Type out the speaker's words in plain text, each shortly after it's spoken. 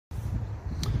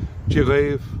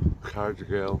Jigav,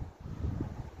 Cardigal.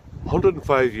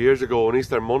 105 years ago on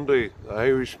Easter Monday,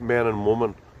 Irish men and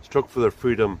women struck for their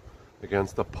freedom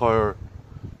against the power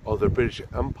of the British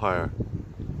Empire,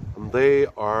 and they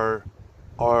are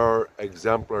our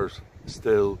exemplars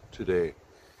still today.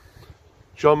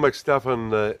 John McStephen,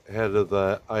 the head of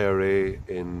the IRA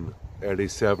in early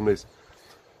 70s,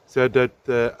 said that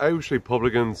the Irish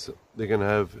Republicans, they can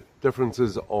have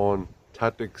differences on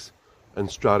tactics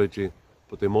and strategy,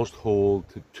 but they must hold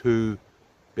to two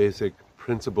basic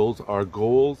principles. Our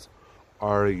goals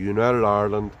are a united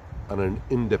Ireland and an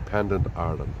independent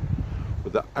Ireland,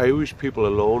 where the Irish people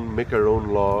alone make our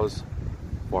own laws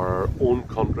for our own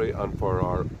country and for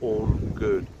our own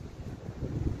good.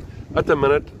 At the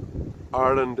minute,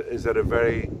 Ireland is at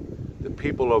the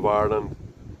people of Ireland,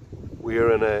 we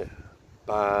are in a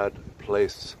bad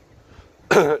place.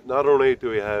 Not only do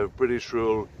we have British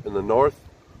rule in the north,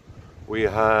 we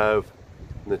have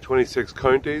in the 26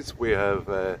 counties, we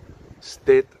have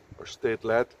state or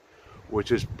state-led,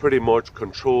 which is pretty much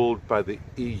controlled by the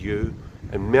EU,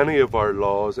 and many of our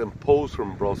laws imposed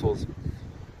from Brussels,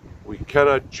 we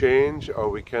cannot change or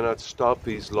we cannot stop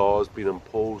these laws being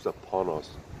imposed upon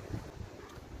us.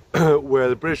 Where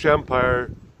the British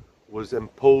Empire was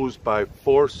imposed by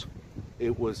force,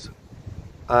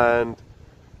 and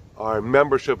our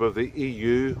membership of the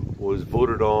EU was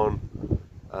voted on,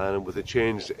 and with a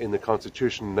change in the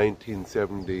Constitution in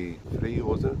 1973,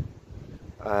 was it?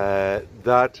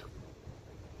 That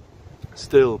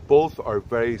still both are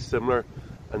very similar,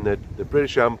 and that the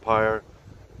British Empire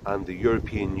and the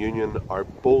European Union are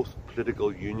both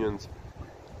political unions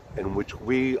in which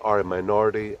we are a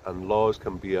minority and laws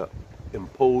can be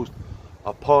imposed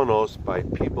upon us by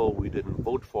people we didn't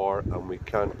vote for and we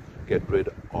can't get rid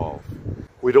of.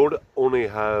 We don't only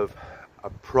have a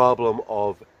problem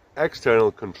of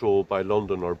external control by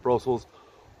London or Brussels,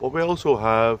 but we also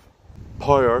have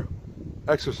power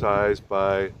exercised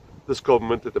by this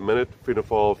government at the minute, Fianna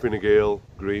Fáil, Fine Gael,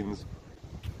 Greens,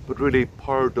 but really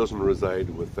power doesn't reside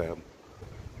with them.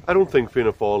 I don't think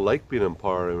Fianna Fáil like being in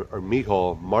power, or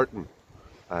Micheál Martin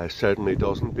certainly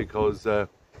doesn't, because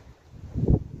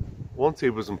once he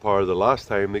was in power the last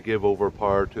time, they gave over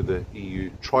power to the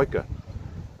EU Troika,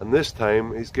 and this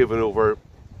time he's given over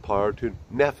power to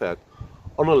NEFET,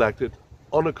 unelected,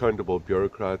 unaccountable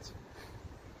bureaucrats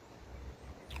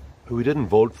who we didn't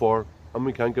vote for and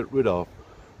we can't get rid of,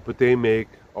 but they make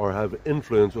or have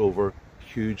influence over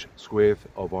huge swathe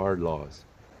of our laws.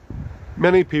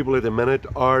 Many people at the minute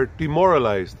are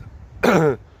demoralised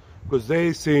because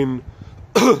they've seen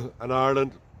an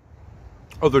Ireland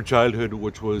of their childhood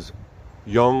which was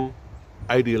young,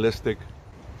 idealistic.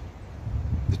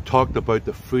 They talked about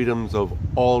the freedoms of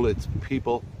all its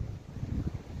people,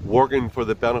 working for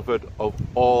the benefit of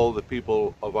all the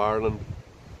people of Ireland,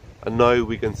 and now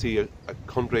we can see a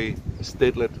country, a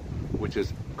statelet, which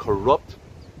is corrupt,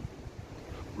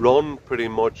 run pretty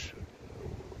much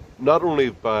not only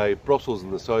by Brussels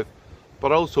in the south,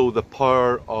 but also the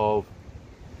power of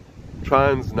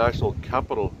transnational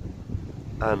capital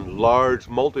and large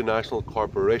multinational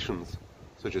corporations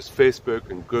such as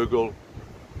Facebook and Google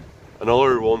and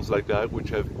other ones like that, which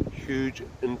have huge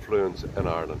influence in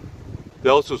Ireland. They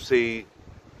also see,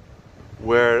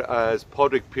 whereas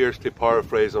Padraig Pearse, to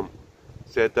paraphrase him,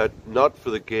 said that not for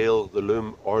the Gael, the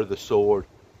loom or the sword,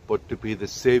 but to be the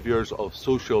saviours of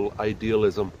social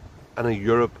idealism and a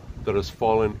Europe that has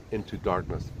fallen into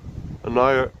darkness. And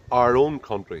now our own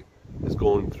country is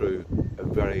going through a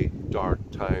very dark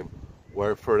time,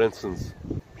 where, for instance,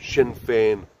 Sinn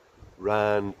Féin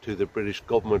ran to the British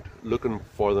government looking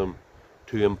for them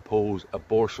to impose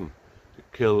abortion, to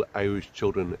kill Irish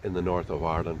children in the north of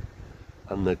Ireland,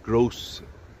 and the gross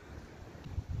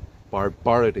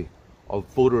barbarity of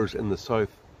voters in the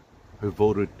south who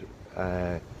voted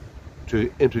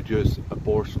to introduce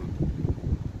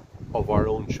abortion of our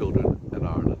own children in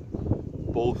Ireland.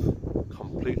 Both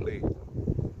completely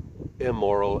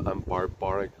immoral and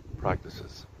barbaric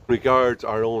practices. Regards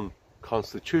our own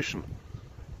constitution,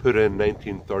 put in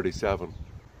 1937,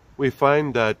 we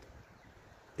find that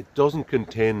it doesn't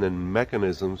contain the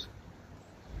mechanisms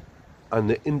and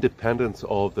the independence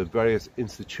of the various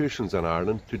institutions in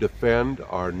Ireland to defend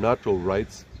our natural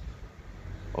rights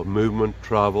of movement,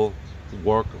 travel,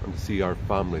 work, and to see our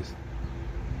families.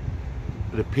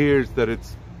 It appears that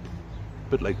it's a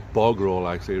bit like bog roll,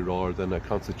 actually, rather than a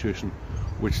constitution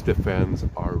which defends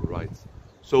our rights.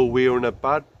 So we are in a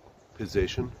bad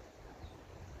position,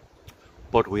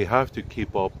 but we have to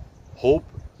keep up hope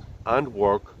and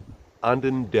work and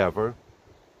endeavour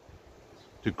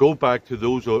to go back to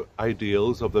those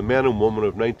ideals of the men and women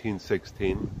of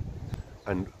 1916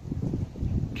 and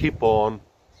keep on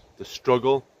the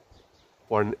struggle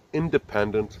for an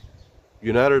independent,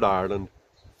 united Ireland,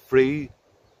 free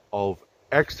of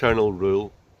external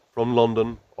rule from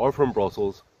London or from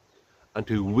Brussels, and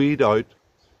to weed out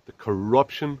the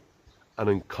corruption and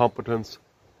incompetence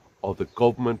of the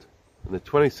government in the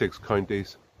 26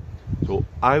 counties. So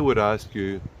I would ask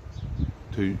you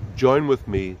to join with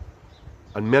me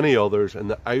and many others in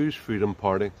the Irish Freedom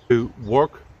Party to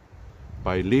work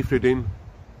by leafleting,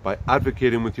 by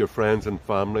advocating with your friends and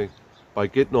family, by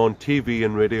getting on TV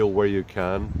and radio where you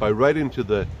can, by writing to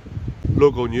the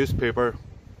local newspaper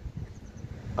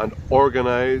and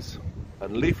organise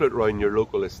and leaflet around your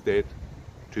local estate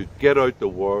to get out the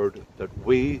word that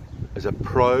we, as a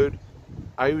proud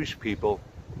Irish people,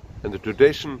 in the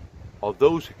tradition of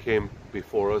those who came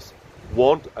before us,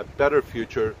 want a better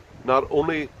future, not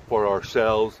only for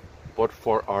ourselves, but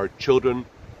for our children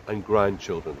and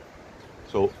grandchildren.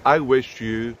 So I wish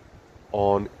you,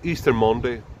 on Easter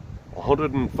Monday,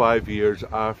 105 years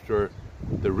after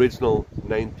the original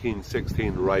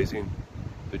 1916 Rising,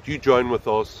 that you join with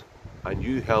us and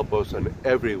you help us in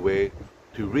every way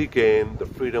to regain the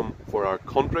freedom for our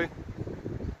country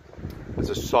as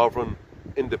a sovereign,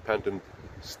 independent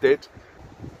state,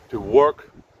 to work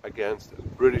against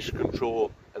British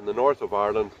control in the north of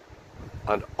Ireland,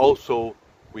 and also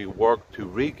we work to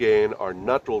regain our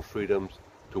natural freedoms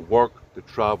to work, to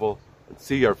travel and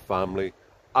see our family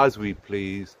as we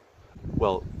please.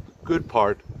 Well, the good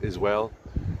part as well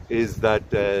is that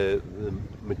the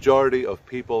majority of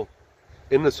people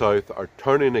in the south are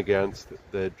turning against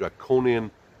the draconian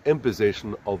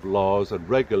imposition of laws and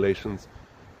regulations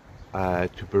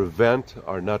to prevent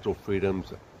our natural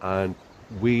freedoms, and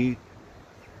we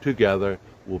together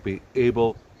will be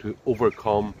able to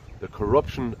overcome the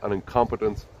corruption and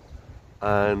incompetence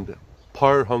and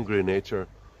power-hungry nature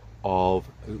of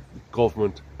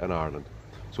government in Ireland.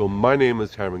 So my name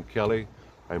is Hermann Kelly.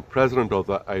 I'm President of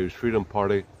the Irish Freedom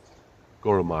Party.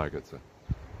 Gora Magadza.